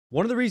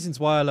One of the reasons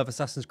why I love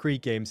Assassin's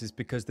Creed games is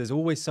because there's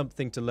always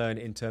something to learn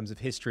in terms of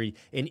history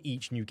in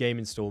each new game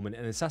installment,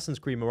 and Assassin's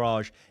Creed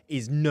Mirage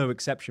is no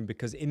exception,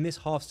 because in this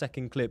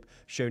half-second clip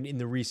shown in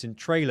the recent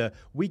trailer,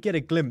 we get a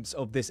glimpse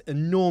of this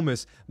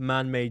enormous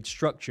man-made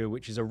structure,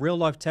 which is a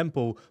real-life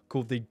temple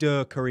called the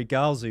Dur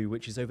Kurigalzu,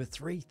 which is over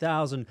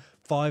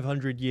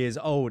 3,500 years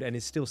old and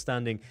is still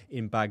standing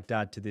in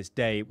Baghdad to this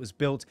day. It was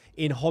built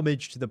in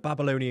homage to the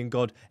Babylonian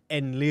god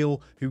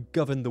Enlil, who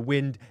governed the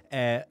wind,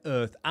 air,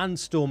 earth, and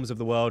storms of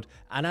the world.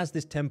 And as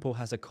this temple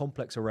has a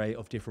complex array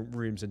of different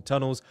rooms and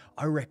tunnels,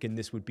 I reckon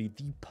this would be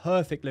the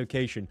perfect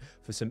location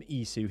for some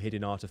Isu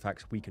hidden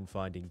artifacts we can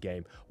find in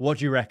game. What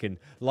do you reckon?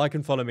 Like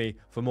and follow me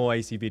for more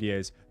AC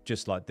videos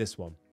just like this one.